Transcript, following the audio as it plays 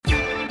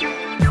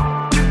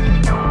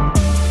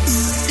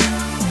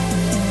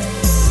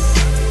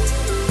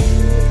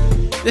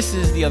This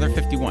is The Other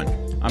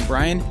 51. I'm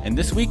Brian, and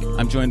this week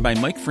I'm joined by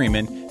Mike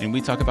Freeman, and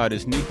we talk about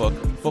his new book,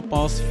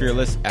 Football's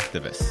Fearless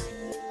Activists.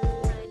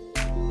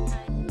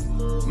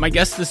 My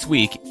guest this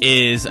week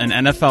is an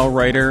NFL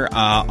writer,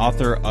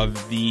 author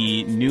of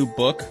the new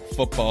book,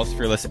 Football's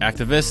Fearless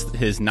Activist,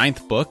 his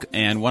 9th book,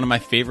 and one of my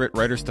favorite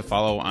writers to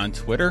follow on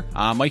Twitter,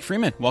 Mike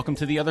Freeman. Welcome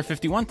to The Other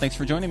 51. Thanks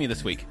for joining me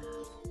this week.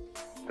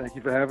 Thank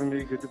you for having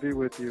me. Good to be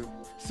with you.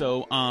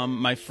 So,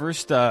 my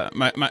first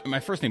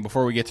thing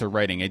before we get to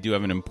writing, I do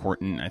have an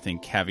important, I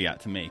think, caveat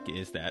to make,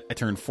 is that I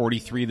turned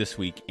 43 this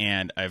week,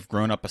 and I've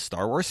grown up a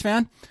Star Wars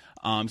fan.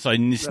 So I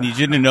just need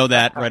you to know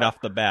that right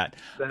off the bat.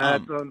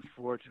 That's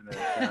unfortunate.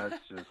 That's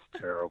just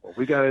terrible.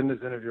 We got in this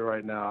interview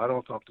right now. I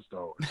don't talk to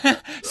Star Wars.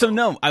 So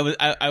no,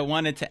 I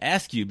wanted to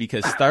ask you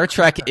because Star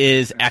Trek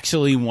is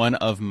actually one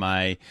of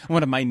my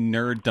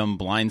nerddom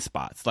blind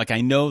spots. Like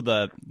I know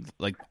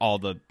all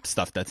the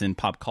stuff that's in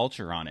pop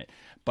culture on it,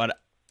 but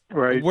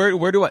right.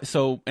 Where do I?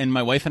 So, and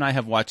my wife and I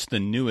have watched the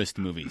newest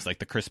movies, like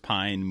the Chris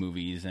Pine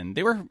movies, and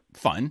they were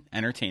fun,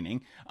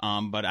 entertaining.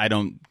 But I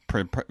don't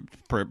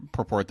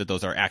purport that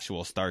those are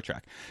actual Star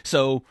Trek.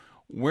 So,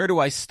 where do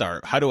I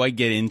start? How do I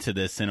get into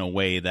this in a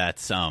way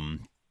that's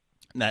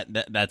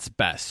that's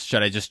best?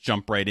 Should I just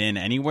jump right in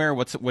anywhere?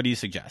 What do you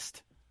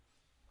suggest?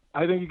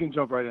 I think you can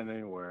jump right in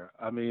anywhere.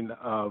 I mean,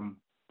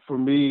 for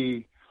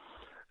me,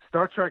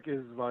 Star Trek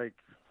is like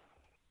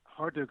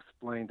hard to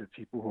explain to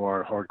people who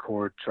are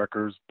hardcore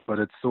trekkers, but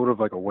it's sort of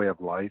like a way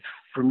of life.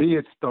 For me,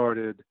 it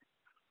started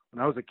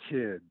when I was a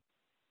kid.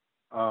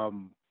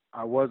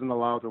 I wasn't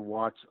allowed to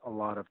watch a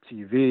lot of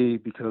TV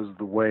because of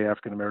the way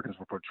African Americans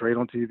were portrayed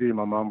on TV.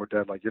 My mom or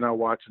dad, like, you're not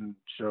watching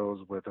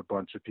shows with a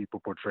bunch of people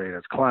portrayed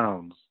as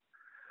clowns.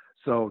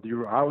 So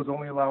I was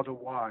only allowed to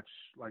watch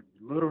like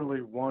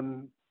literally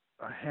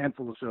a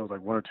handful of shows,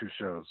 like 1 or 2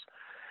 shows.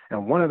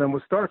 And one of them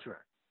was Star Trek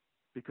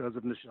because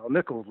of Nichelle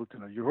Nichols,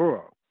 Lieutenant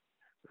Uhura.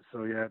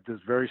 So you had this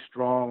very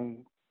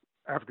strong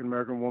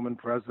African-American woman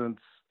presence,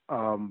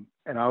 and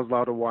I was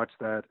allowed to watch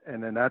that,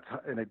 and then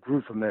it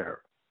grew from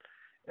there.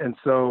 And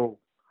so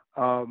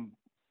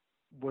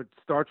what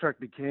Star Trek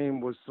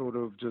became was sort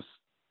of just,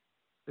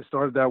 it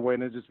started that way,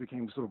 and it just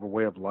became sort of a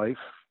way of life.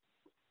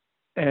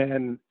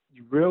 And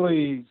you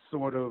really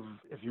sort of,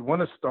 if you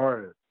want to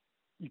start it,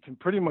 you can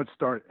pretty much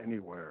start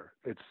anywhere.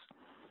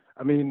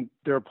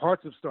 There are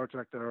parts of Star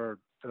Trek that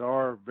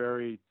are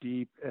very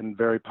deep and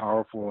very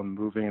powerful and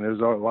moving, and there's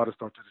a lot of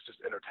Star Trek that's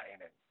just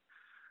entertaining.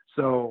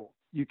 So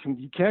you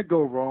can't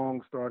go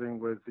wrong starting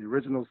with the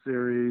original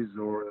series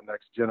or the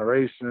Next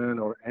Generation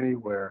or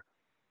anywhere.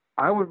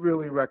 I would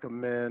really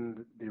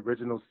recommend the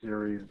original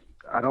series.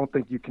 I don't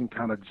think you can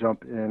kind of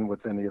jump in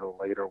with any of the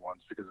later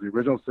ones because the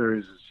original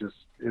series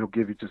it'll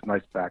give you just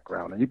nice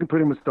background, and you can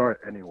pretty much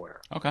start anywhere.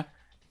 Okay.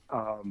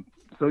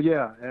 So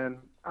yeah, and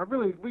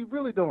we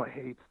really don't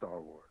hate Star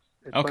Wars.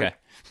 It's okay.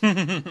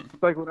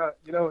 It's like when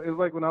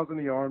I was in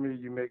the Army,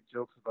 you make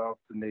jokes about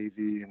the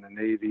Navy, and the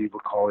Navy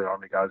would call the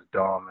Army guys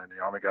dumb, and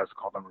the Army guys would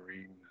call the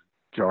Marines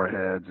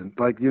jarheads, and it's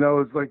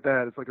like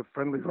that. It's like a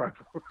friendly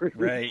rivalry.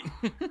 Right.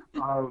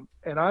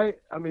 And I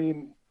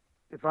mean,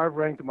 if I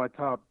ranked my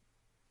top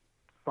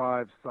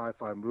 5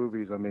 sci-fi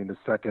movies, the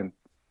second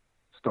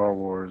Star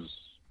Wars,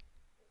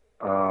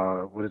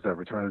 what is that,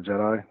 Return of the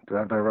Jedi? Did I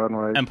have that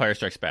right? Empire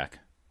Strikes Back.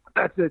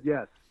 That's it,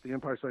 yes. The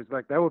Empire Strikes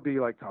Back. That would be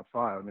like top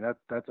 5.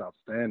 That's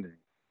outstanding.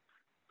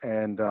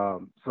 And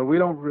so we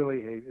don't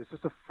really hate. It's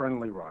just a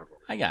friendly rivalry.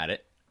 I got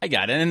it.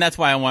 And that's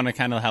why I want to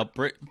kind of help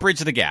bridge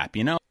the gap,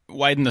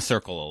 widen the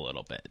circle a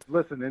little bit.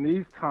 Listen, in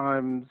these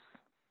times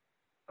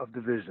of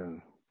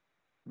division,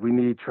 we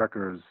need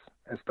trekkers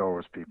and Star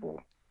Wars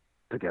people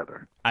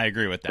together. I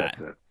agree with that.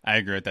 That's it. I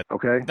agree with that.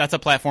 Okay. That's a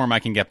platform I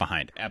can get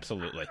behind.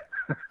 Absolutely.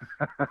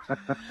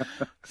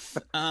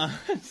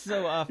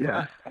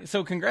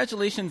 So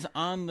congratulations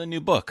on the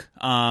new book.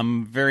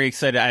 Very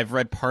excited. I've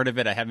read part of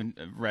it. I haven't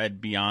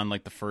read beyond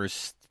like the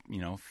first,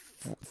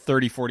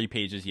 30, 40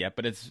 pages yet,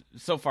 but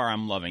so far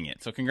I'm loving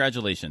it. So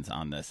congratulations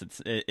on this.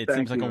 It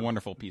seems like a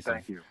wonderful piece of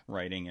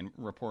writing and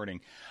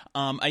reporting.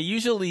 I've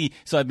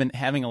been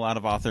having a lot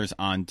of authors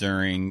on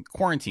during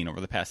quarantine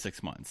over the past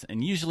 6 months.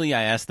 And usually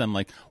I ask them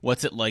like,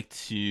 what's it like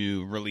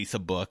to release a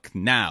book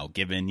now,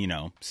 given,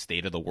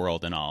 state of the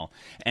world and all.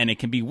 And it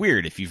can be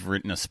weird if you've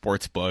written a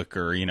sports book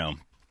or,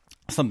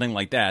 something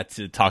like that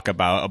to talk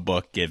about a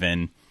book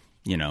given,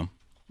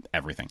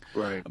 everything.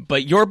 Right.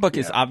 But your book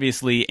is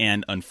obviously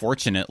and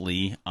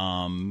unfortunately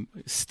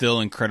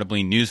still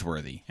incredibly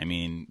newsworthy.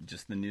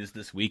 Just the news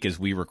this week as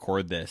we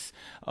record this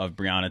of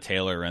Breonna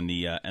Taylor and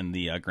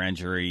the grand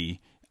jury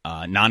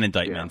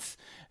non-indictments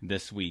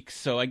this week.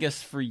 So I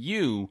guess for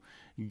you,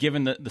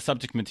 given the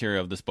subject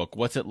material of this book,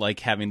 what's it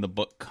like having the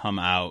book come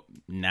out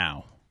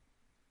now?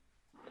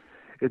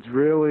 It's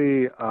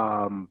really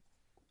odd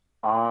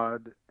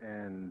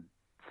and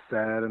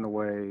sad in a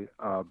way,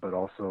 but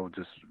also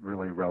just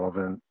really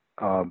relevant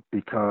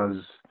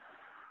because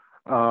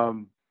I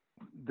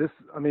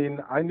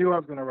knew I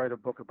was going to write a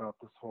book about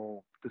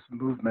this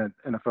movement,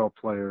 NFL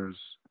players,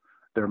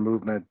 their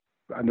movement.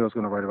 I knew I was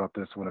going to write about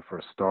this when it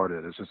first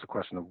started. It's just a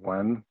question of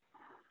when.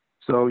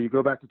 So you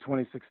go back to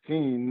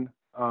 2016,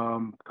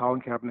 Colin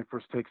Kaepernick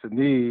first takes a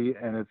knee,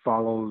 and it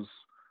follows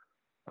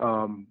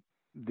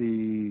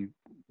the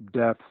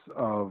deaths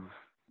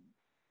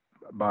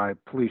by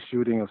police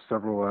shooting of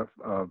several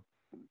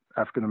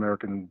African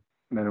American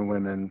men and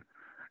women.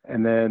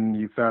 And then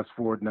you fast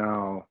forward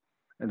now,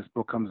 and this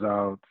book comes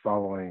out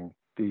following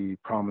the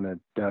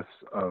prominent deaths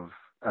of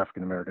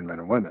African American men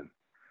and women.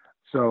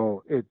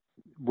 So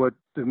what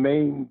the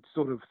main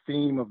sort of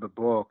theme of the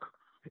book,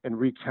 and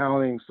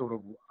recounting sort of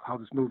how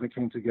this movement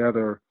came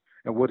together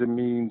and what it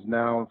means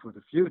now and for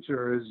the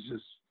future, is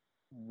just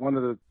one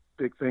of the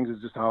big things is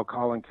just how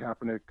Colin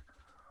Kaepernick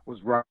was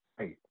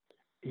right.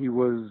 He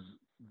was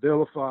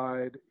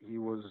vilified. He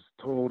was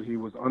told he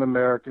was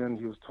un-American.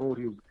 He was told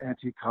he was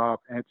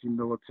anti-cop,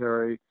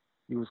 anti-military.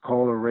 He was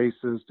called a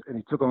racist, and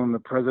he took on the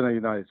president of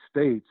the United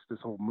States. This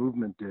whole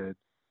movement took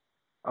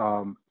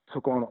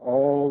on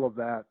all of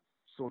that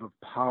sort of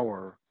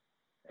power,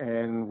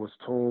 and was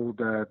told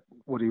that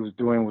what he was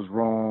doing was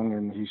wrong,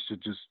 and he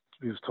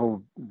was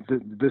told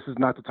this is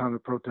not the time to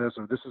protest,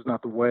 or this is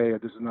not the way, or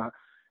this is not,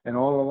 and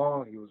all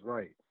along he was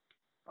right.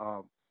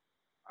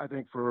 I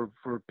think for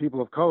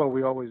people of color,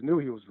 we always knew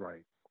he was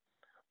right,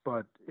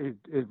 but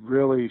it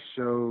really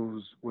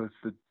shows with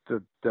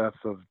the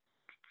death of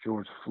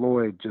George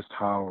Floyd just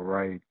how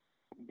right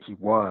he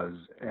was,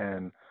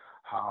 and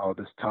how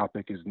this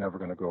topic is never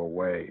going to go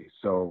away.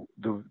 So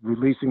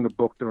releasing the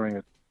book during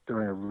a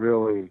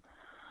really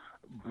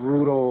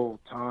brutal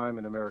time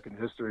in American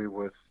history,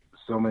 with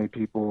so many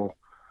people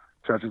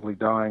tragically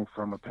dying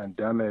from a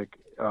pandemic,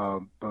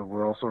 but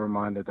we're also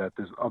reminded that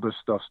this other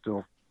stuff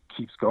still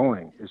keeps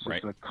going. It's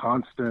just a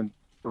constant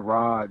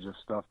barrage of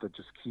stuff that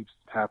just keeps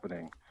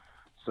happening.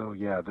 So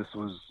yeah, it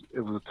was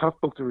a tough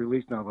book to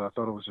release now, but I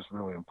thought it was just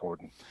really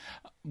important.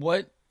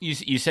 What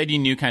you said you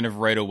knew kind of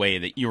right away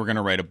that you were going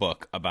to write a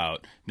book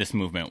about this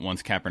movement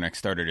once Kaepernick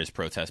started his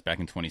protest back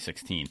in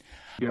 2016.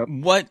 Yep.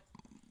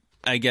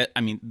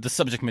 The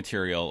subject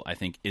material, I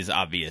think, is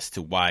obvious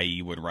to why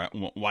you would write,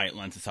 why it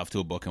lends itself to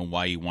a book, and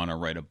why you want to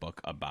write a book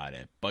about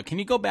it. But can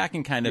you go back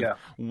and kind of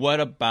what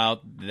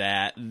about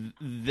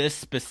this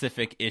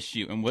specific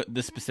issue and what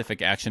this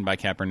specific action by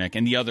Kaepernick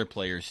and the other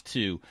players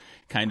too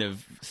kind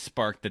of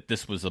sparked that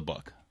this was a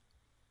book?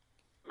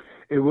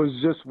 It was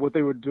just what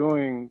they were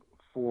doing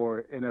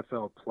for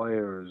NFL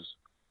players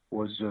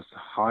was just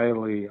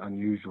highly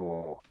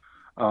unusual.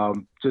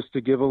 Just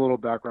to give a little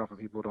background for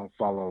people who don't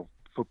follow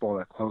football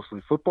that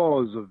closely.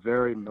 Football is a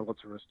very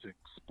militaristic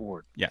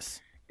sport.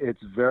 Yes.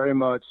 It's very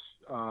much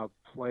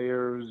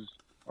players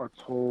are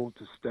told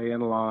to stay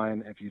in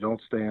line. If you don't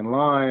stay in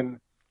line,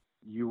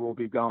 you will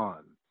be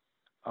gone.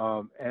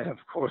 And of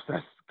course,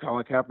 that's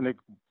Colin Kaepernick.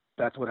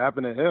 That's what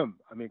happened to him.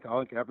 I mean,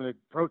 Colin Kaepernick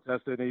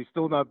protested, and he's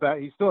still not back.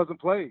 He still hasn't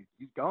played.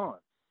 He's gone.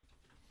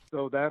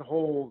 So that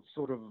whole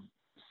sort of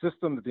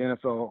system that the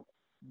NFL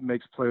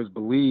makes players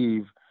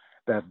believe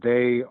that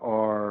they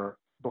are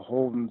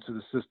beholden to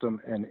the system,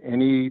 and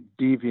any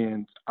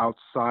deviance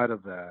outside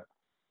of that,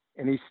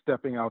 any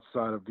stepping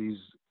outside of these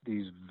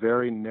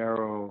very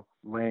narrow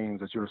lanes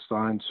that you're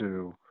assigned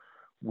to,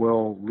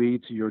 will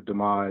lead to your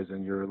demise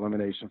and your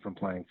elimination from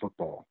playing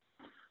football.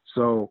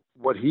 So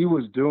what he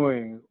was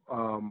doing,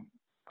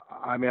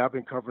 I've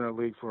been covering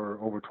the league for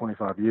over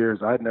 25 years.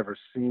 I had never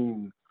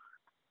seen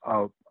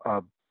a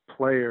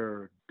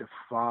player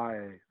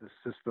defy the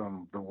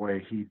system the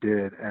way he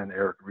did, and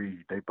Eric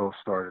Reed. They both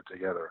started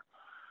together.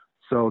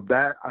 So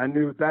that I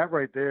knew that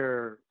right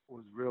there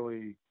was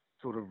really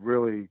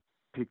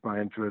piqued my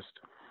interest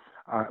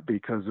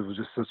because it was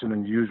just such an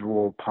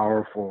unusual,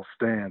 powerful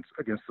stance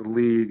against a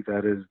league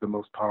that is the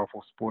most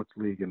powerful sports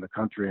league in the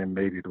country and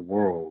maybe the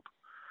world.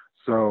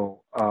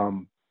 So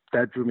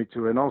that drew me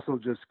to it. And also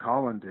just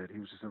Colin did. He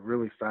was just a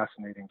really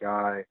fascinating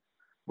guy.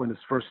 When this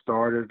first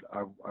started,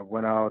 I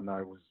went out and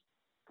I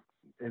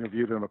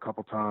interviewed him a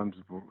couple times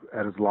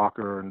at his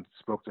locker and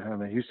spoke to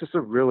him. And he's just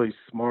a really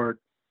smart,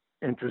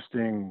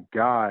 interesting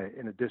guy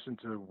in addition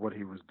to what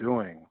he was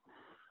doing.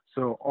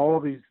 So all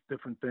these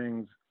different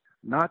things,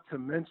 not to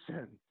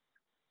mention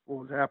what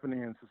was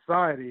happening in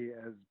society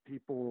as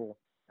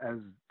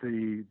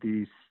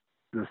the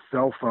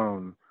cell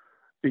phone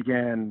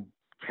began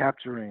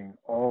capturing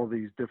all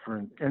these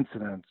different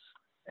incidents,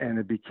 and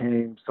it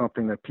became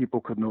something that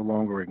people could no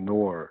longer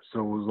ignore. So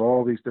it was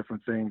all these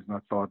different things, and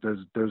I thought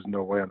there's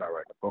no way I'm not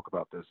writing a book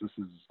about this. This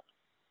is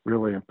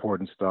really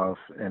important stuff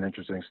and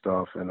interesting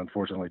stuff, and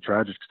unfortunately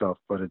tragic stuff.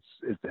 But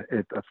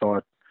I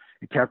thought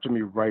it captured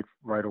me right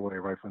away,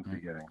 right from the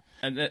beginning.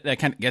 And that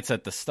kind of gets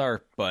at the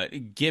start.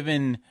 But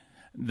given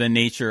the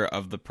nature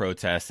of the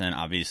protest and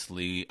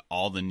obviously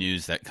all the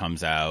news that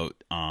comes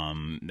out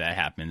that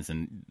happens,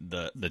 and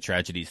the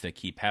tragedies that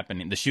keep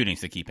happening, the shootings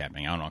that keep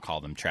happening, I don't want to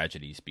call them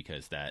tragedies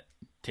because that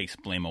takes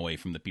blame away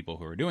from the people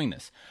who are doing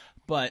this.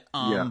 But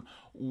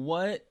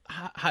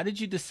how did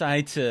you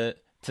decide to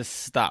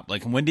stop?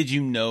 Like, when did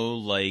you know,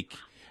 like,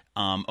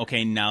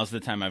 okay, now's the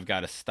time I've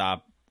got to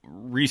stop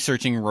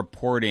researching,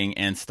 reporting,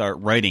 and start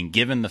writing,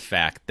 given the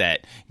fact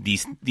that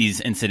these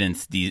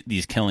incidents,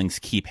 these killings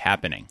keep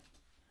happening?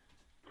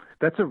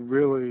 That's a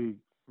really,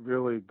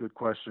 really good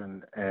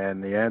question,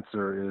 and the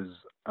answer is,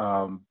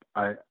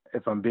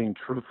 if I'm being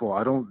truthful,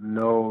 I don't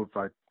know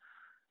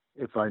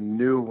if I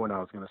knew when I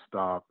was going to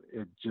stop.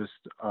 It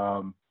just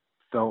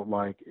felt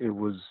like it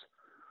was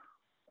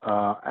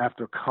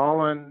after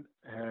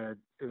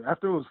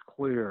after it was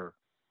clear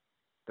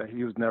that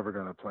he was never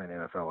going to play in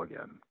the NFL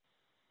again,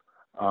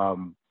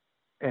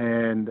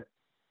 and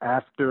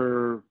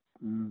after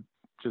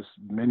just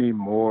many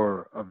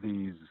more of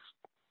these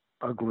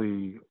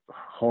ugly,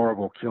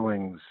 horrible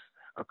killings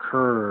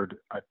occurred,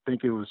 I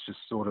think it was just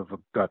sort of a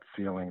gut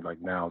feeling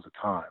like now's the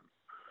time.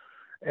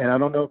 And I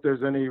don't know if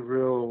there's any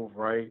real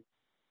right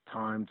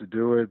time to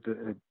do it.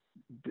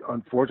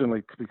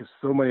 Unfortunately, because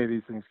so many of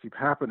these things keep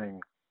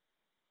happening,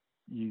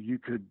 you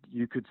could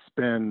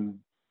spend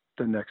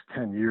the next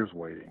 10 years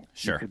waiting.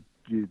 Sure.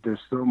 There's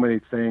so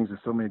many things and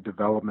so many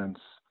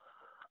developments.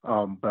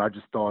 But I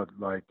just thought,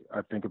 I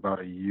think about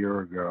a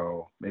year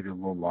ago, maybe a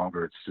little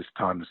longer, it's just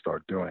time to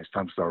start doing it. It's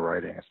time to start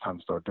writing. It's time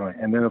to start doing it.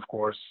 And then, of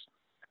course,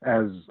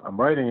 as I'm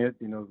writing it,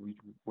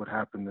 what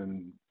happened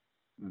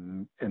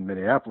in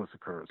Minneapolis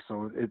occurs.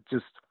 So it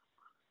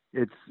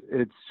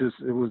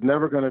was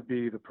never going to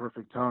be the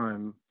perfect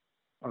time,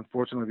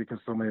 unfortunately, because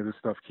so many of this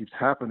stuff keeps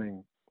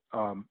happening.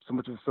 So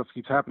much of the stuff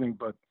keeps happening,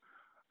 but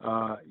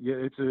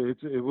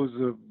it was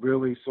a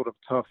really sort of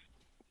tough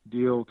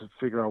deal to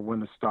figure out when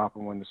to stop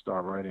and when to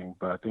start writing,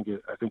 but I think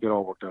it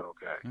all worked out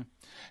okay.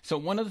 So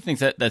one of the things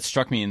that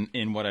struck me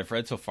in what I've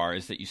read so far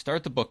is that you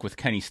start the book with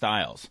Kenny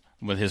Stiles,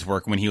 with his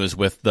work when he was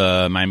with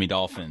the Miami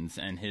Dolphins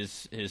and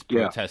his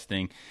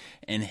protesting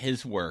and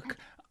his work.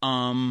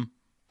 I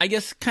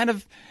guess kind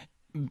of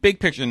big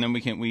picture, and then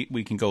we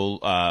can go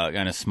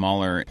kind of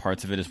smaller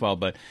parts of it as well.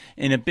 But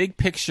in a big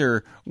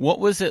picture, what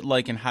was it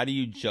like, and how do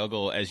you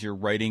juggle as you're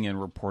writing and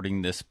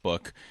reporting this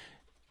book,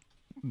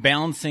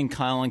 balancing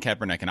Colin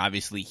Kaepernick, and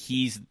obviously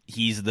he's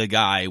the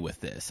guy with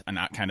this, and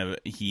not kind of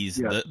he's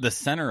the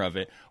center of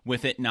it,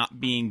 with it not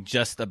being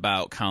just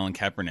about Colin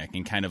Kaepernick,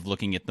 and kind of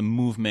looking at the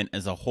movement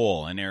as a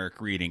whole, and Eric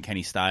Reed and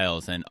Kenny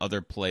Stiles and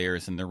other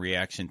players and the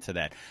reaction to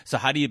that. So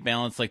how do you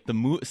balance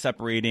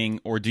separating,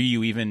 or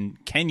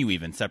can you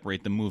even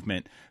separate the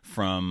movement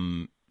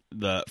from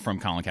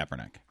Colin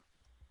Kaepernick?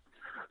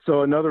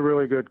 So another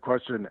really good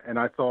question, and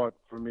I thought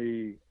for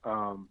me,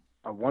 I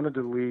wanted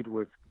to lead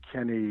with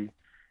Kenny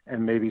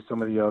and maybe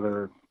some of the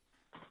other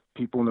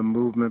people in the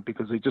movement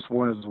because they just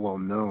weren't as well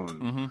known.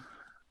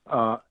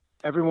 Mm-hmm.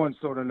 Everyone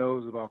sort of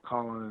knows about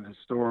Colin and his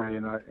story,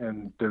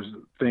 and there's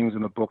things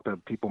in the book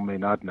that people may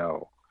not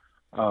know.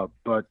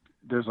 But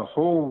there's a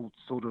whole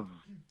sort of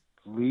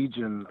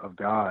legion of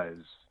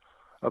guys,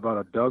 about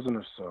a dozen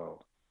or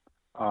so,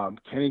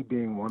 Kenny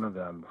being one of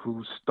them,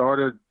 who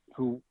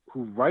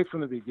right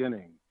from the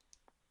beginning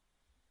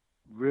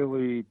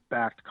really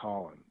backed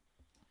Colin.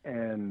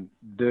 And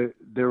the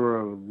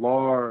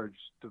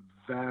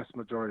vast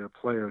majority of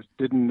players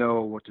didn't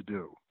know what to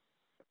do.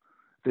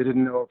 They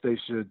didn't know if they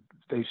should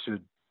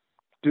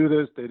do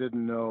this. They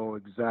didn't know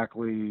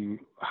exactly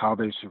how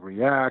they should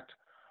react.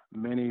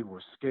 Many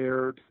were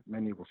scared.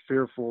 Many were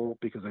fearful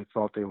because they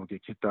thought they would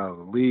get kicked out of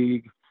the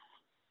league.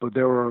 But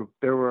there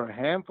were a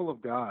handful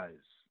of guys,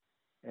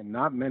 and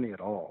not many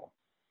at all.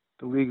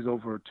 The league's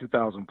over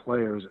 2,000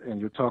 players, and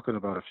you're talking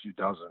about a few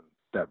dozen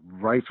that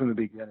right from the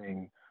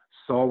beginning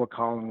saw what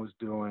Colin was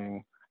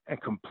doing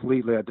and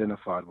completely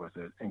identified with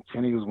it. And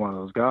Kenny was one of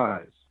those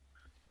guys.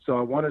 So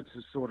I wanted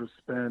to sort of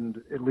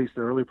spend at least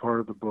the early part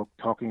of the book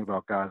talking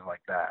about guys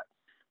like that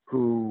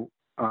who,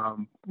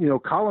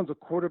 Colin's a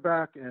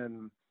quarterback,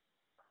 and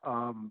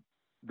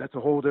that's a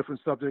whole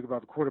different subject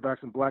about the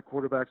quarterbacks and black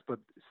quarterbacks, but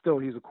still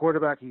he's a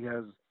quarterback. He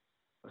has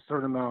a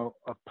certain amount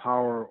of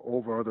power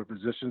over other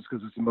positions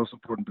because it's the most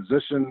important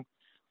position.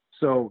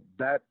 So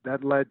that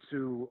led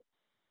to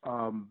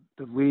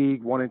the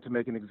league wanting to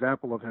make an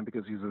example of him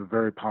because he's a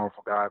very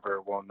powerful guy, very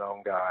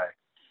well-known guy.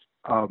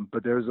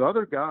 But there's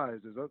other guys,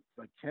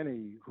 like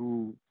Kenny,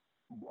 who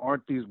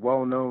aren't these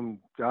well-known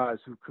guys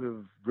who could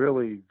have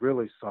really,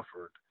 really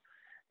suffered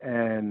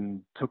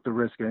and took the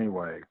risk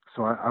anyway.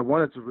 So I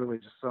wanted to really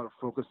just sort of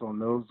focus on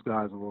those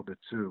guys a little bit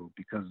too,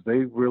 because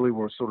they really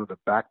were sort of the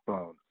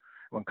backbone.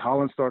 When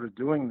Colin started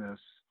doing this,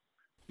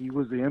 he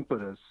was the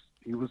impetus,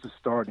 he was the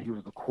start, he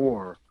was the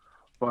core,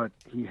 but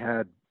he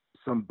had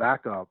some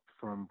backup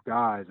from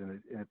guys,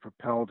 and it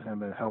propelled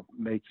him and helped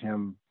make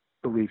him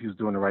believe he was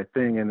doing the right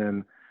thing.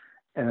 And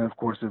of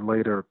course it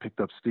later picked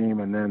up steam.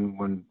 And then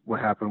when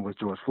what happened with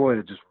George Floyd,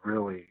 it just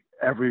really,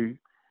 every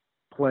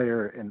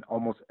player in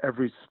almost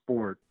every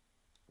sport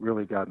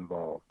really got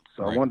involved.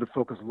 So right. I wanted to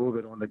focus a little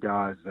bit on the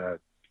guys that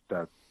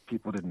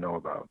people didn't know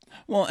about.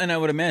 Well, and I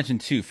would imagine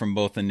too, from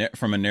both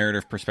from a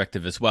narrative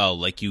perspective as well,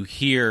 like you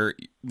hear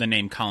the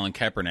name Colin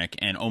Kaepernick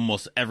and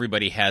almost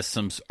everybody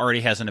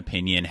already has an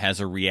opinion, has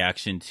a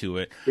reaction to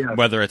it, yes.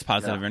 whether it's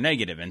positive or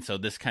negative. And so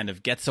this kind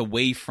of gets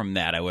away from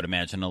that, I would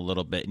imagine, a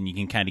little bit, and you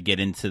can kind of get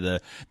into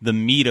the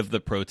meat of the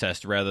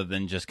protest rather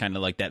than just kind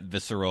of like that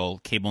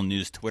visceral cable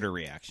news Twitter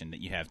reaction that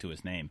you have to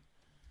his name.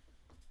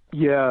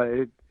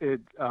 Yeah,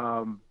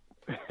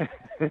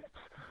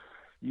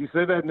 You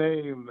say that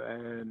name,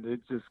 and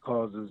it just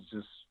causes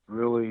just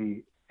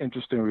really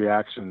interesting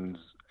reactions.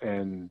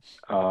 And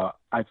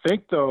I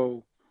think,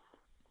 though,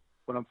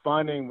 what I'm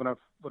finding, what I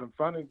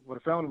found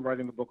in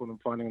writing the book, what I'm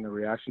finding in the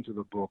reaction to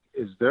the book,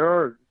 is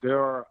there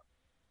are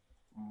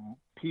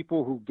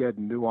people who get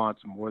nuance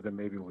more than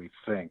maybe we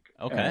think,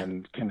 Okay.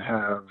 and can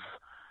have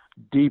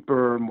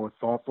deeper, more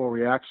thoughtful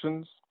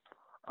reactions.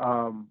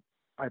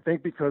 I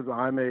think because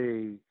I'm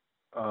a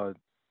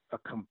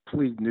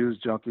complete news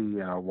junkie,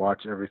 and I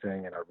watch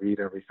everything and I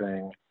read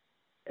everything,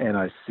 and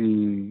I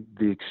see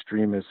the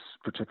extremists,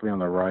 particularly on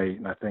the right,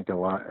 and I think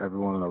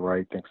everyone on the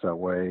right thinks that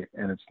way,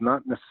 and it's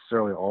not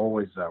necessarily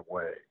always that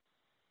way.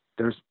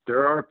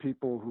 There are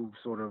people who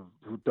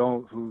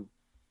don't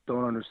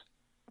understand.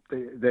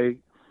 They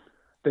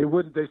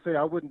say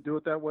I wouldn't do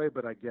it that way,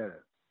 but I get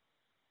it.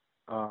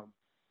 Um,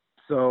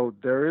 so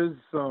there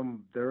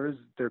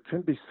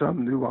can be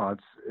some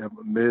nuance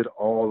amid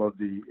all of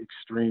the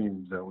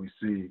extremes that we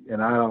see,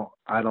 and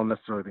I don't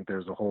necessarily think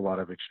there's a whole lot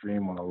of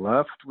extreme on the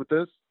left with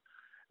this.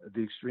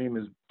 The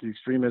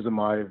extremism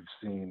I've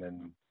seen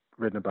and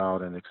written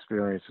about and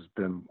experienced has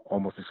been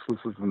almost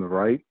exclusively from the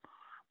right.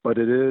 But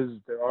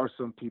there are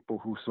some people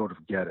who sort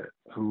of get it,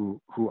 who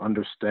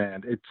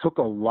understand. It took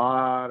a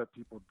lot of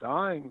people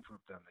dying for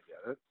them to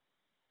get it,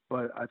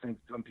 but I think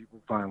some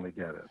people finally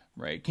get it.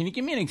 Right. Can you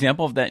give me an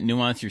example of that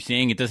nuance you're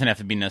seeing? It doesn't have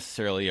to be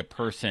necessarily a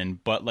person,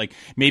 but like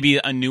maybe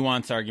a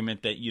nuance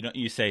argument that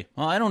you say,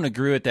 well, I don't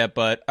agree with that,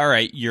 but all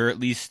right, we're at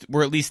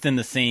least in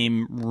the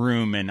same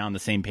room and on the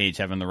same page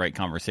having the right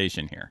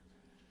conversation here.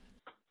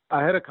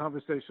 I had a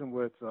conversation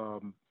with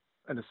an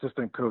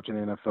assistant coach in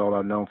the NFL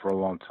I've known for a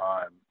long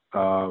time.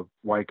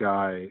 White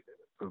guy,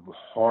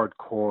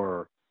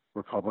 hardcore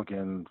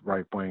Republican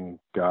right-wing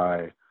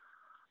guy,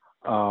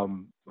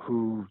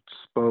 who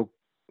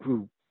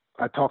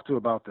I talked to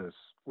about this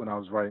when I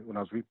was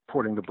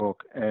reporting the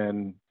book,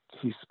 and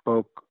he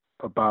spoke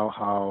about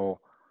how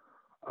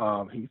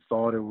he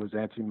thought it was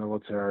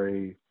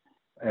anti-military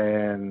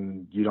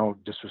and you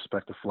don't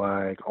disrespect the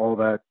flag, all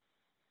that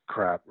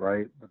crap,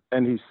 right?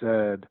 And he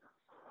said,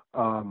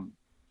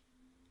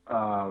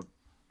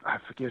 I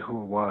forget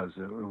who it was.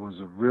 It was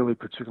a really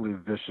particularly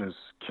vicious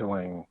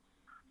killing.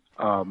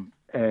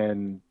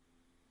 And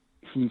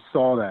he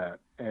saw that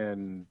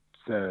and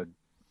said,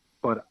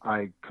 but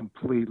I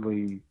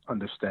completely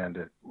understand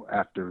it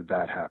after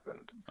that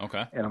happened.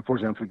 Okay. And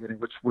unfortunately, I'm forgetting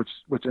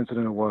which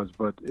incident it was,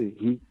 but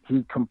he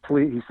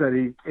said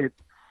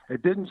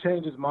it didn't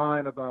change his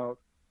mind about,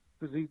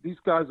 because these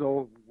guys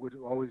would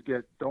always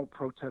get, don't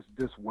protest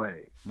this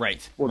way.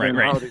 Right. Well, right. then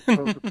right. how are they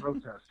supposed to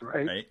protest,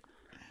 right? Right.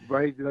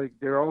 Right? Like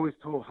they're always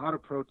told how to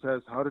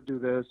protest, how to do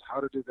this, how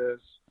to do this.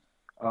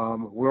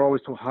 We're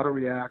always told how to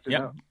react.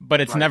 Yep.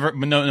 But it's never,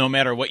 no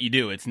matter what you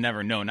do, it's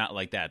never, no, not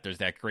like that. There's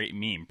that great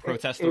meme.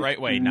 Protest the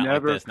right way, not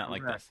like this, not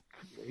like this.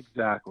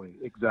 Exactly.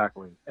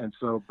 And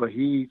so, but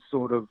he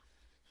sort of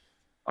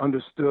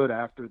understood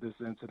after this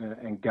incident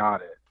and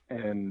got it.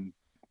 And,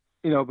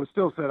 but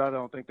still said, I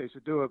don't think they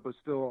should do it, but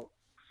still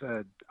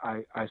said,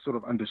 I sort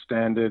of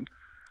understand it.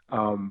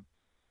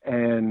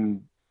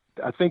 And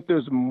I think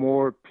there's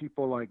more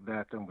people like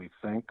that than we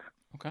think.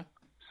 Okay.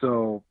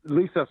 So at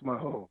least that's my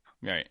hope.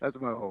 Right. That's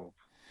my hope.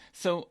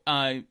 So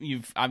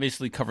you've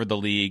obviously covered the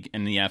league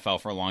and the NFL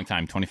for a long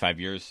time, 25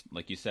 years,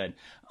 like you said.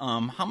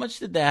 How much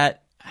did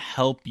that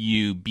help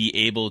you be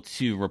able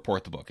to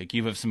report the book? Like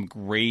you have some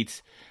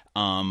great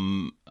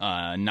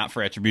not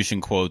for attribution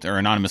quotes or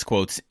anonymous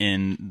quotes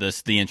in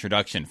the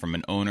introduction from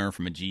an owner,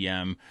 from a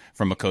GM,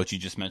 from a coach. You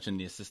just mentioned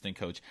the assistant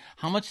coach.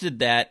 How much did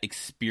that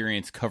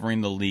experience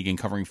covering the league and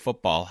covering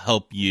football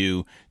help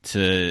you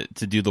to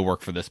do the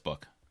work for this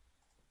book?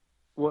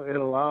 Well, it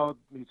allowed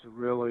me to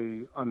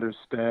really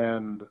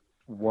understand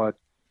what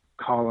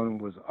Colin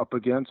was up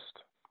against,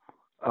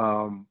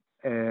 and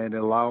it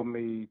allowed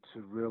me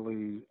to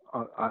really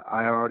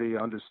I already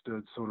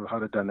understood sort of how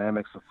the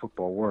dynamics of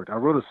football worked. I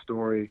wrote a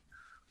story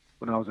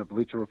when I was at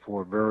Bleacher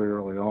Report very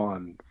early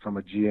on from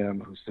a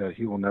GM who said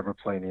he will never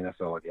play in the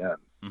NFL again.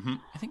 Mm-hmm.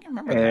 I think I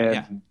remember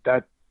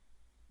that.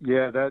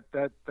 Yeah.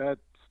 That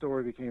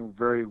story became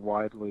very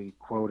widely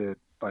quoted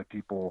by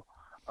people.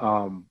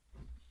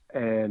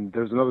 And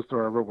there's another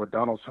story I wrote where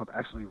Donald Trump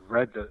actually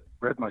read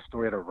my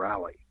story at a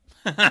rally.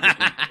 Which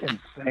is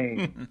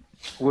insane.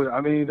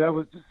 I mean,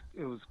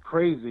 it was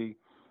crazy.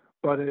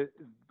 But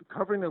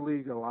covering the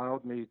league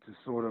allowed me to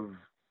sort of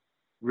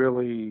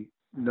really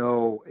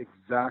know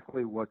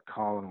exactly what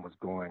Colin was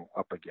going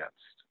up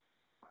against.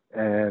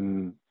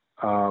 And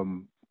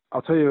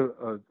I'll tell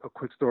you a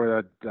quick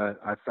story that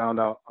I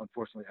found out,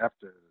 unfortunately,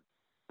 after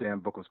the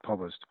damn book was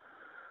published.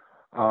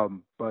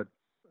 But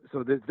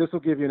so this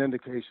will give you an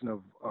indication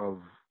of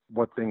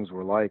what things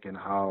were like and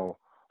how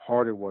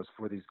hard it was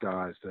for these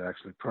guys to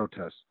actually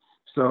protest.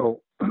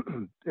 So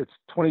it's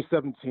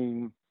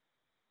 2017,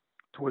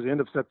 towards the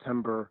end of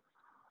September.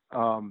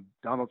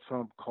 Donald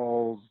Trump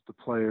calls the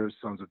players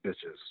sons of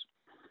bitches.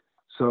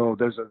 So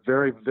there's a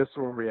very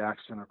visceral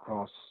reaction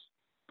across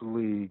the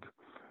league.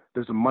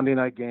 There's a Monday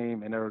night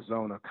game in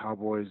Arizona,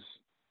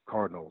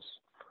 Cowboys-Cardinals.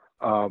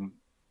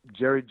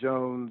 Jerry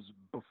Jones,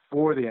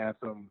 before the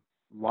anthem,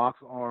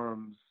 locks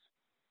arms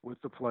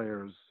with the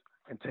players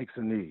and takes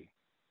a knee.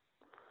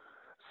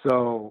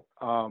 So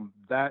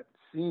that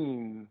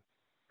scene,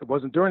 it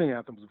wasn't during the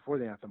anthem, it was before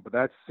the anthem, but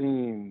that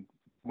scene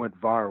went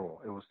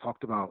viral. It was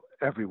talked about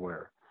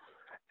everywhere.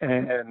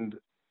 And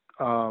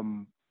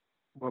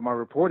what my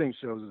reporting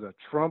shows is that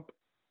Trump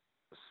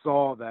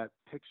saw that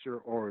picture,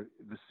 or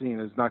the scene.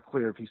 It's not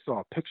clear if he saw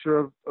a picture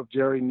of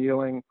Jerry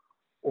kneeling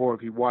or if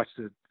he watched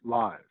it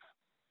live.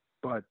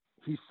 But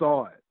he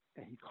saw it,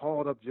 and he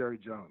called up Jerry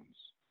Jones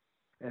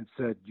and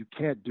said, "You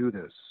can't do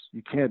this.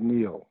 You can't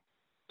kneel.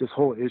 This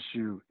whole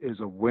issue is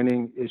a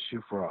winning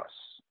issue for us."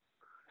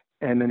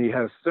 And then he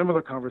had a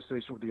similar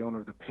conversation with the owner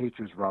of the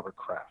Patriots, Robert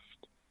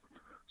Kraft.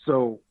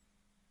 So,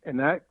 and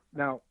that,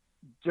 now,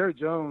 Jerry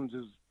Jones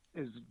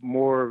is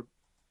more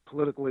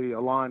politically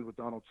aligned with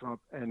Donald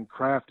Trump, and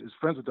Kraft is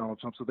friends with Donald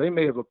Trump, so they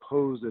may have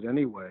opposed it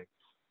anyway.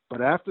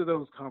 But after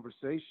those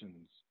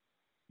conversations,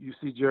 you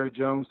see Jerry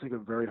Jones take a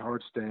very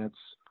hard stance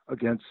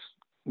against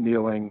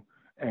kneeling,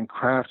 and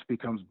Kraft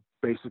becomes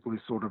basically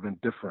sort of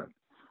indifferent.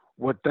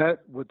 What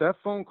that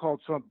phone call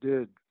Trump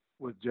did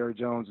with Jerry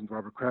Jones and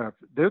Robert Kraft,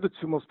 they're the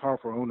two most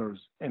powerful owners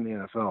in the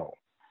NFL.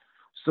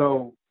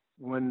 So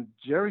when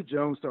Jerry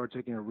Jones started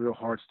taking a real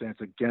hard stance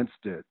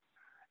against it,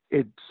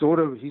 it sort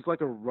of, he's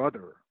like a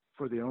rudder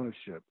for the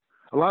ownership.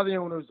 A lot of the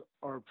owners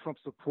are Trump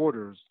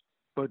supporters,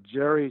 but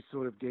Jerry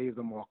sort of gave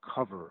them all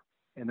cover.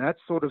 And that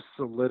sort of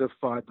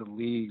solidified the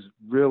league's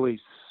really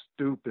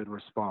stupid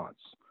response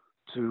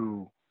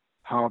to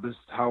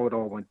how it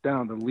all went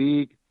down. The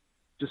league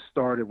just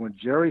started, when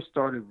Jerry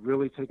started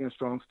really taking a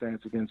strong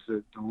stance against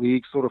it, the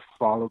league sort of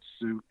followed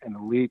suit, and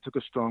the league took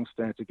a strong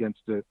stance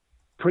against it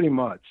pretty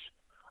much.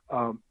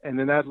 And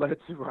then that led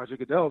to Roger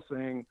Goodell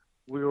saying,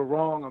 "We were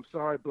wrong. I'm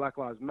sorry. Black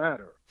Lives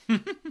Matter."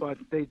 But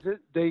they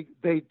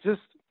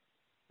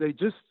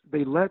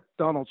let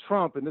Donald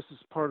Trump, and this is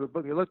part of the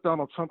book, they let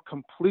Donald Trump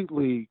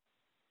completely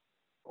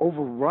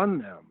overrun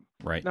them.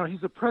 Right. Now,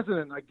 he's a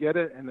president, and I get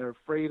it, and they're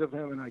afraid of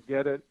him, and I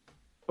get it.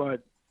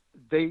 But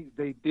they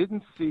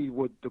didn't see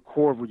what the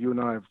core of what you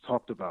and I have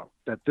talked about,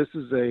 that this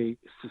is a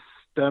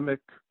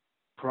systemic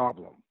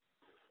problem.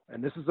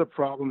 And this is a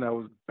problem that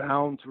was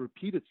bound to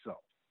repeat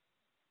itself.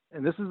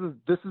 And this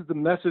is the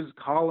message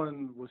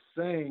Colin was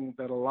saying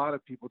that a lot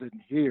of people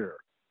didn't hear,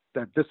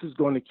 that this is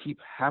going to keep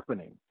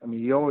happening. I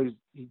mean,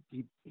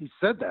 he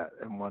said that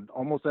in one,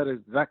 almost that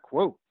exact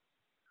quote.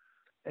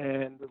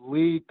 And the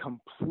league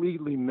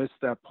completely missed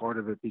that part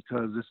of it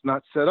because it's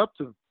not set up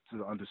to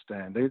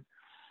understand.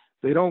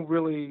 They don't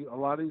really, a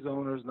lot of these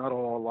owners, not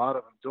all, a lot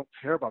of them don't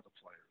care about the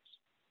players.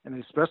 And they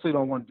especially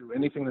don't want to do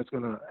anything that's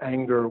going to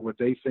anger what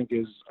they think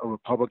is a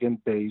Republican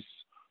base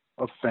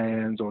of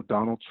fans or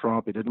Donald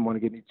Trump. They didn't want to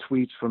get any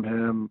tweets from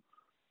him.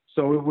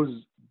 So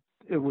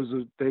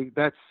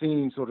that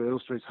scene sort of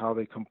illustrates how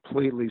they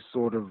completely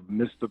sort of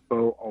missed the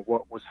boat on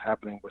what was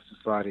happening with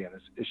society and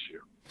this issue.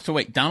 So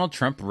wait, Donald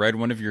Trump read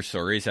one of your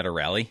stories at a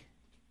rally?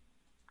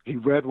 He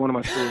read one of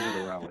my stories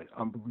at a rally.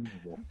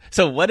 Unbelievable.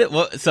 So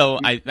so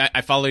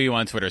I follow you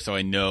on Twitter, so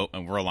I know,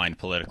 and we're aligned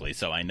politically,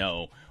 so I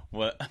know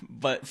what.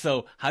 But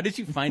so how did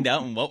you find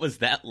out, and what was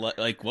that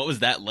like? What was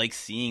that like,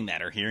 seeing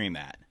that or hearing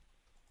that?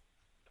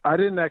 I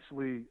didn't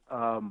actually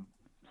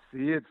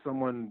see it.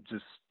 Someone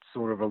just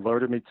sort of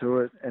alerted me to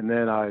it, and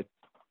then I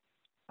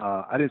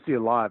didn't see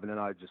it live, and then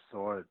I just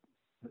saw it.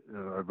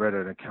 I read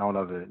an account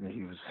of it, and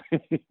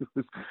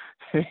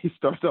he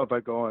starts out by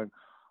going,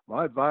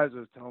 "My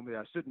advisors tell me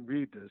I shouldn't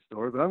read this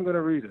story, but I'm going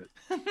to read it."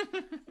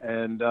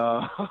 And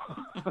yeah,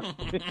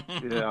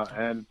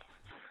 and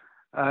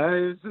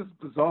it's just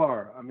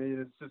bizarre. I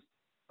mean,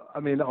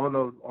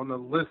 on the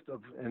list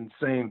of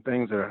insane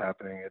things that are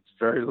happening, it's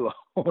very low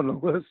on the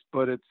list.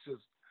 But it's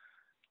just,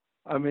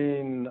 I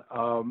mean,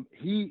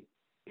 he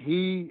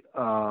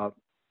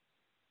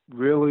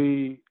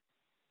really,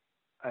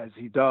 as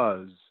he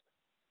does,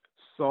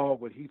 saw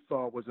what he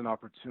thought was an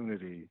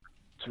opportunity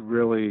to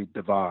really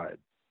divide.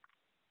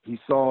 He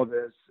saw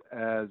this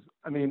as,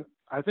 I mean,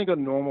 I think a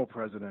normal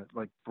president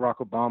like Barack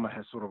Obama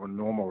has sort of a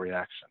normal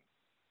reaction.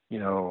 You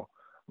know,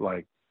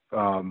 like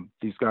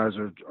these guys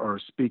are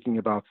speaking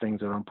about things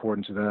that are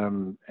important to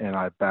them, and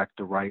I back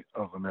the right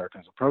of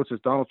Americans' approaches.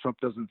 Donald Trump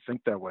doesn't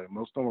think that way.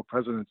 Most normal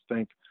presidents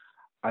think,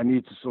 I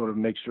need to sort of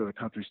make sure the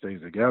country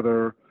stays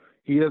together.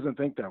 He doesn't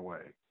think that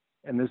way.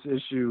 And this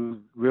issue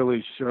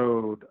really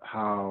showed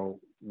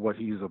what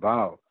he's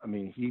about. I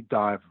mean, he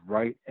dived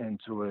right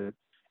into it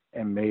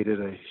and made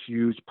it a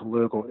huge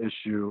political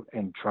issue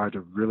and tried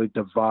to really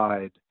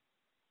divide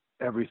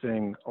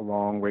everything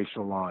along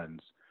racial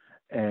lines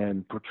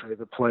and portray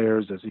the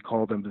players, as he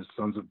called them, the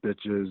sons of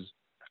bitches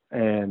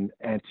and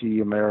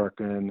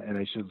anti-American, and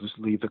they should just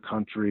leave the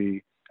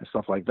country and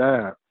stuff like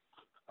that.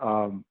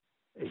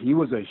 He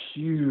was a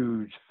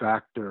huge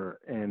factor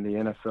in the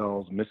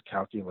NFL's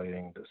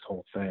miscalculating this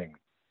whole thing.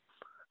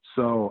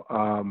 So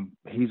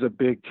he's a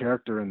big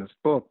character in this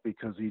book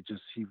because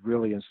he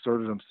really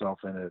inserted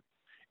himself in it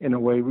in a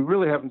way we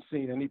really haven't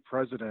seen any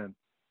president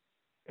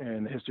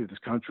in the history of this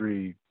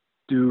country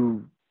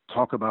do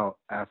talk about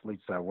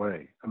athletes that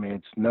way. I mean,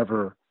 it's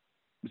never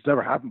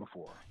happened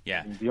before.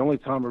 Yeah. I mean, the only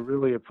time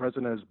really a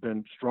president has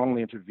been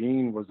strongly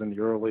intervened was in the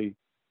early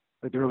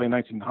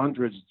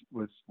 1900s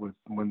with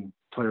when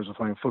players were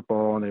playing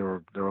football and there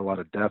were a lot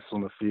of deaths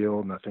on the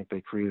field, and I think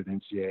they created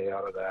NCAA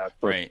out of that.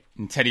 But, right.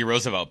 And Teddy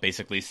Roosevelt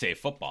basically saved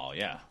football.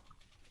 Yeah.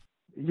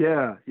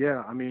 Yeah.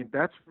 I mean,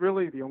 that's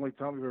really the only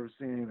time we've ever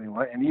seen anything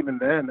like. And even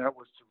then, that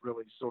was to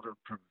really sort of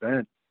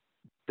prevent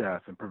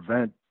death and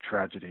prevent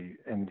tragedy.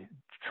 And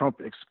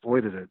Trump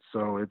exploited it.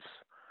 So it's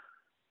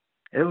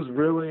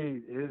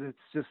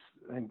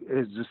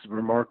just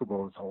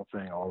remarkable, this whole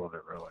thing, all of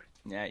it, really.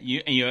 Yeah,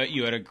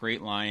 you had a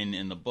great line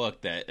in the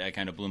book that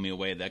kind of blew me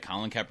away, that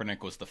Colin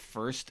Kaepernick was the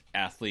first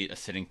athlete a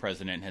sitting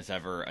president has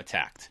ever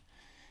attacked.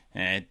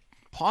 And I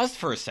paused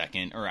for a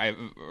second,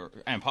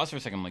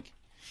 I'm like,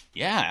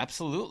 yeah,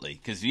 absolutely.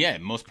 Because,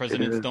 most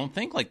presidents don't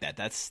think like that.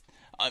 That's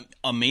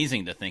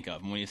amazing to think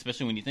of,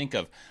 especially when you think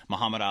of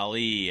Muhammad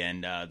Ali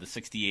and the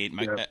 68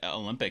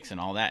 Olympics and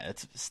all that.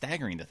 It's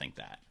staggering to think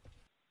that.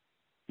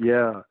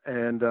 Yeah,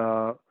 and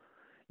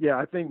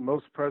I think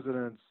most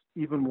presidents,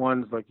 even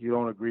ones like you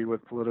don't agree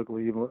with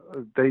politically,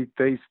 they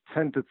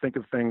tend to think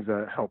of things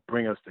that help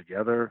bring us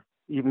together,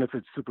 even if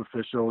it's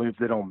superficial, if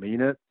they don't mean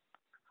it.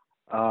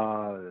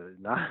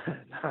 Not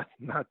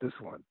this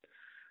one.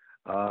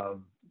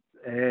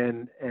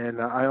 And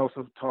I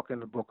also talk in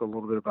the book a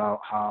little bit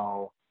about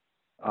how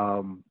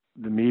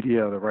the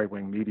media, the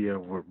right-wing media,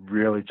 were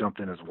really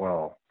jumped in as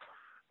well.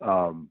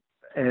 And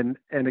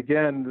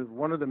again,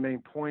 one of the main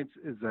points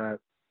is that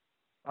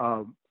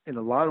in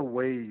a lot of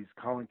ways,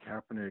 Colin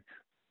Kaepernick,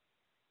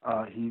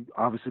 he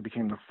obviously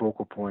became the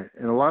focal point.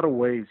 In a lot of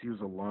ways, he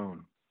was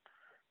alone.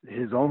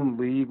 His own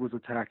league was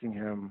attacking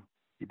him.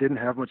 He didn't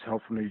have much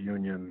help from the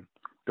union.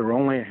 There were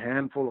only a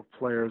handful of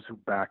players who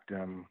backed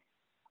him.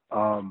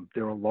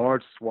 There were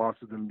large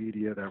swaths of the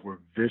media that were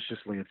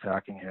viciously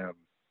attacking him.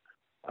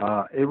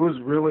 It was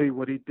really,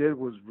 what he did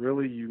was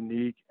really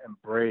unique and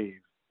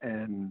brave.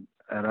 And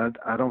I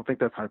don't think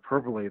that's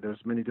hyperbole.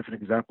 There's many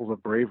different examples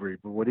of bravery,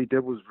 but what he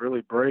did was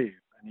really brave.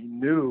 And he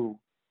knew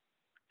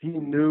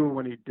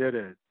when he did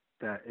it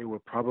that it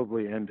would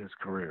probably end his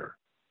career.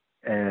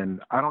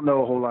 And I don't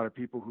know a whole lot of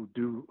people who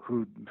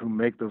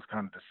make those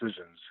kind of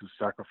decisions, who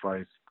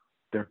sacrifice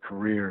their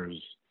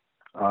careers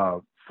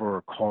for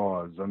a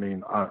cause. I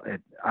mean,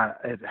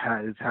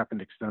 it's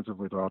happened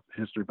extensively throughout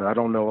history, but I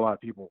don't know a lot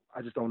of people.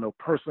 I just don't know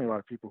personally a lot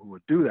of people who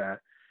would do that.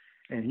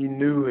 And he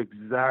knew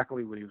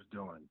exactly what he was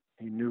doing.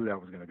 He knew that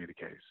was going to be the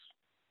case.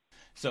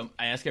 So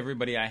I ask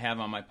everybody I have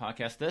on my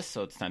podcast this,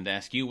 so it's time to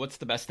ask you, what's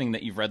the best thing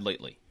that you've read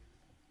lately?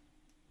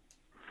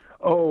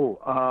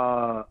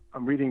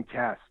 I'm reading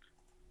Cast.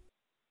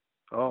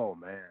 Oh,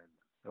 man.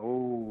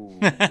 Oh.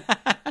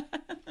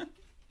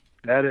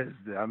 that is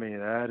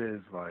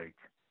like,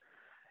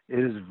 it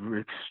is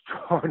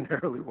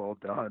extraordinarily well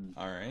done.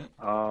 All right.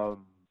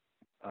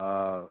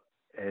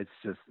 It's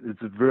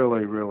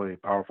really, really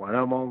powerful.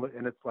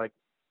 And it's like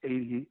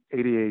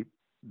 88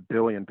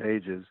 billion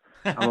pages.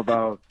 I'm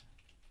about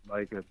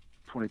like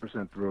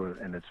 20% through it,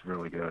 and it's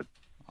really good.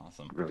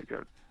 Awesome. Really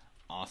good.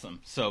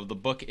 Awesome. So the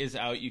book is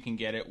out. You can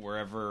get it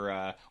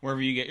wherever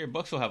you get your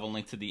books. We'll have a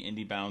link to the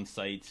IndieBound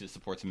site to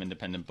support some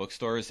independent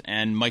bookstores.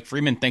 And Mike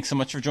Freeman, thanks so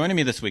much for joining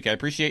me this week. I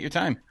appreciate your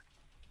time.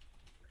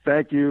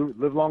 Thank you.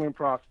 Live long and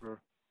prosper.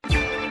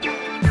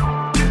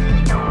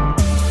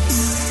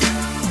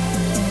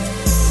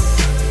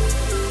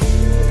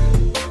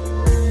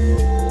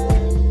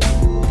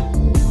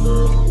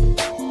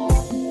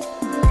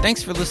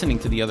 Thanks for listening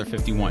to The Other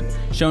 51.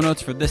 Show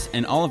notes for this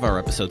and all of our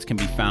episodes can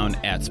be found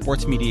at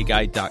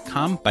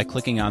sportsmediaguide.com by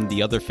clicking on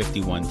the Other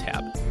 51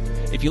 tab.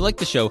 If you like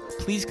the show,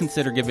 please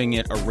consider giving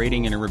it a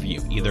rating and a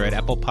review, either at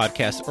Apple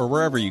Podcasts or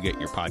wherever you get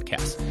your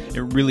podcasts.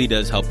 It really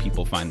does help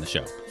people find the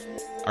show.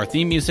 Our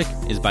theme music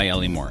is by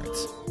Ellie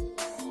Moritz.